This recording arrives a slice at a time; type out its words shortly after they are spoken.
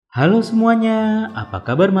Halo semuanya, apa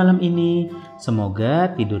kabar malam ini?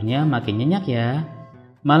 Semoga tidurnya makin nyenyak ya.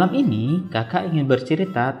 Malam ini kakak ingin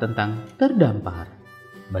bercerita tentang terdampar.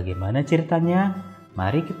 Bagaimana ceritanya?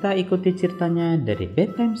 Mari kita ikuti ceritanya dari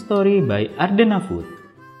Bedtime Story by Ardena Food.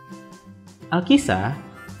 Alkisah,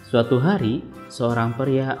 suatu hari seorang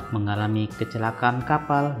pria mengalami kecelakaan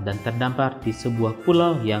kapal dan terdampar di sebuah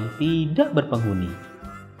pulau yang tidak berpenghuni.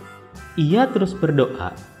 Ia terus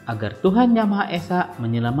berdoa agar Tuhan Yang Maha Esa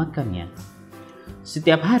menyelamatkannya.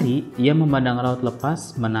 Setiap hari ia memandang laut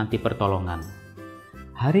lepas menanti pertolongan.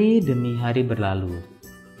 Hari demi hari berlalu,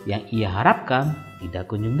 yang ia harapkan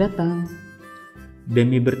tidak kunjung datang.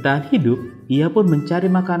 Demi bertahan hidup, ia pun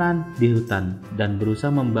mencari makanan di hutan dan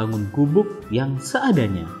berusaha membangun gubuk yang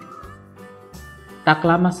seadanya. Tak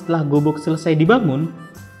lama setelah gubuk selesai dibangun,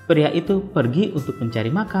 pria itu pergi untuk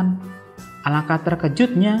mencari makan. Alangkah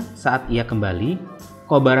terkejutnya saat ia kembali,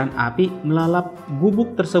 kobaran api melalap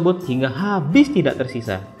gubuk tersebut hingga habis tidak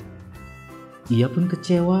tersisa. Ia pun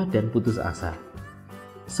kecewa dan putus asa.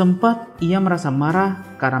 Sempat ia merasa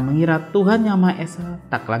marah karena mengira Tuhan Yang Maha Esa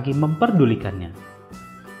tak lagi memperdulikannya.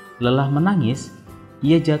 Lelah menangis,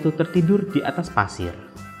 ia jatuh tertidur di atas pasir.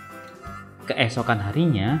 Keesokan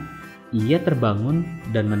harinya, ia terbangun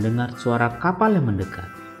dan mendengar suara kapal yang mendekat.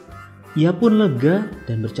 Ia pun lega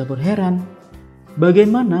dan bercampur heran.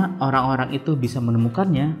 Bagaimana orang-orang itu bisa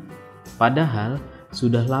menemukannya? Padahal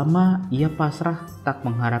sudah lama ia pasrah tak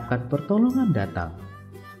mengharapkan pertolongan datang.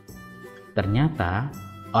 Ternyata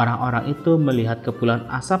orang-orang itu melihat kepulan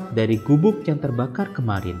asap dari gubuk yang terbakar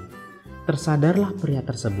kemarin. Tersadarlah pria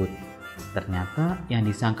tersebut. Ternyata yang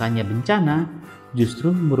disangkanya bencana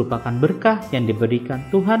justru merupakan berkah yang diberikan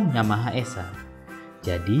Tuhan Yang Maha Esa.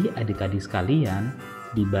 Jadi adik-adik sekalian,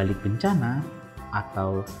 di balik bencana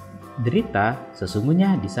atau derita,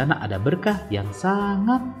 sesungguhnya di sana ada berkah yang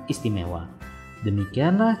sangat istimewa.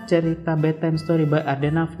 Demikianlah cerita Bedtime Story by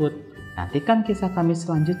Ardena Food. Nantikan kisah kami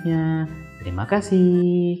selanjutnya. Terima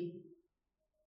kasih.